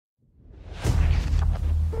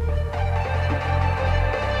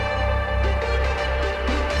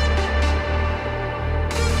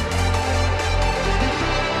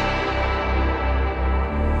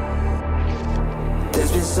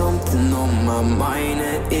on my mind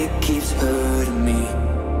and it keeps hurting me.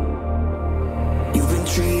 You've been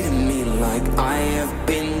treating me like I have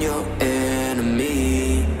been your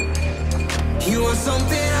enemy. You are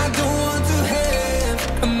something I don't want to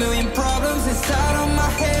have. A million problems inside of my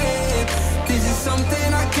head. This is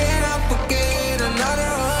something I cannot forget.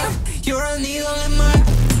 Another one. You're a needle in my.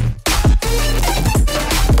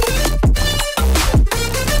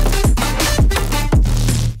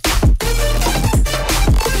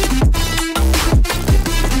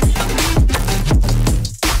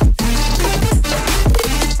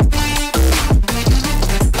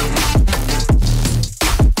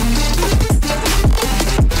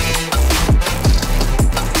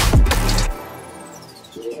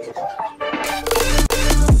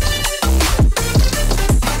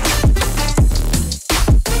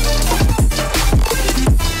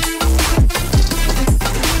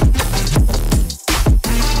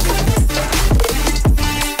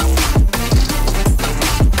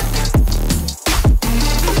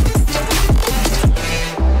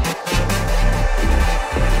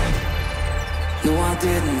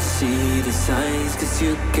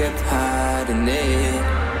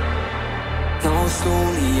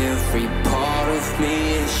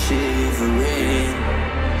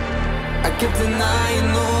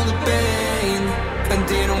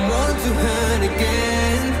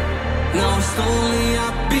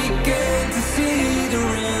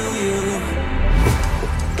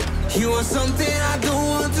 You are something I don't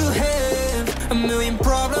want to have. A million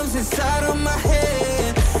problems inside of my head.